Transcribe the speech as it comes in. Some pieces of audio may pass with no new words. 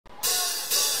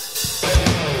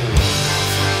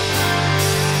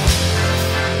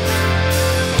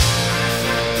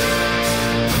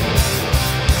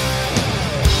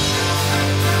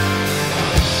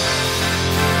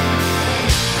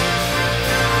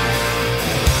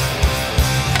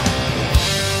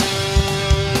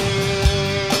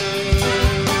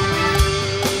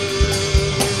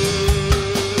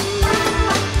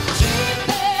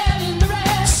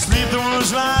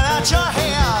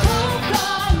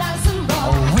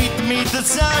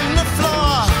sits on the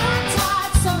floor.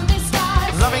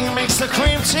 Loving makes the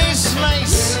cream taste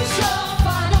nice.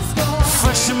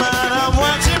 Fresh in mind, I'm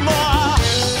wanting more.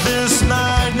 This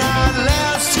might not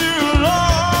last too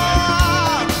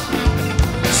long,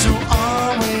 so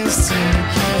always take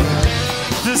care.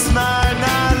 This might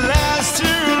not last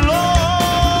too long,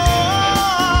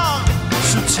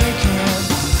 so take care.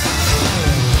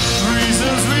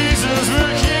 Reasons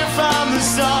we're here from the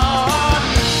start.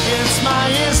 It's my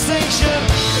instinction,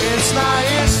 it's my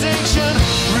instinction.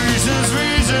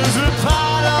 Reasons we're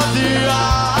part of the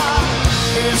art.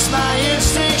 It's my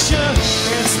instinction,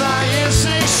 it's my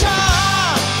instinction.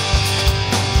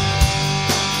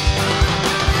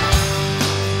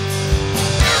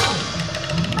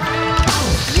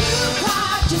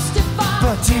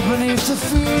 But deep beneath the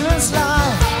feelings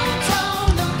lie.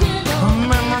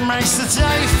 Memory makes the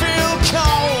day feel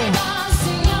cold.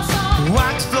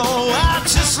 Wax blow out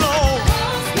too slow.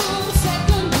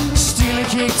 Steal a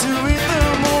cake to eat the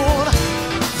moon.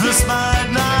 This might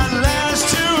not last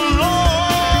too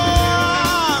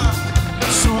long,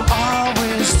 so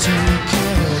always take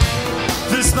care.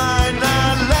 This might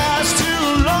not last too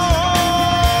long,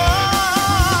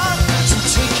 so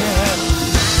take care.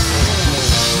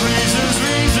 Reasons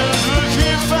we're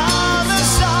here from the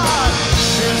start.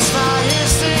 It's my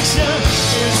instinction,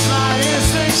 it's my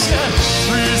instinction.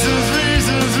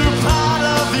 Reasons we're part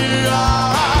of the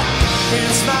art.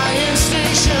 It's my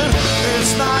instinction,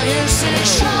 it's my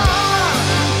instinction.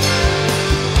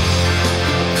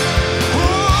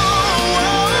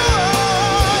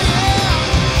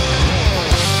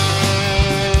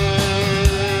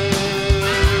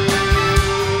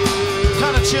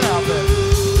 Chill out there.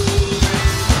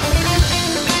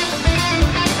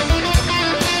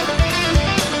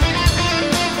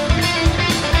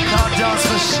 Can't dance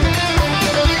for shit.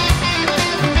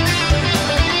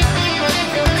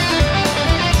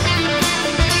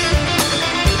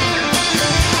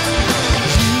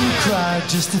 You cried,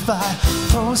 justified,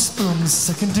 postpone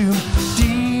second doom.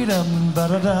 Dee-dum,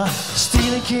 ba-da-da,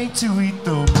 steal a cake to eat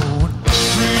the moon.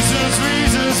 Reasons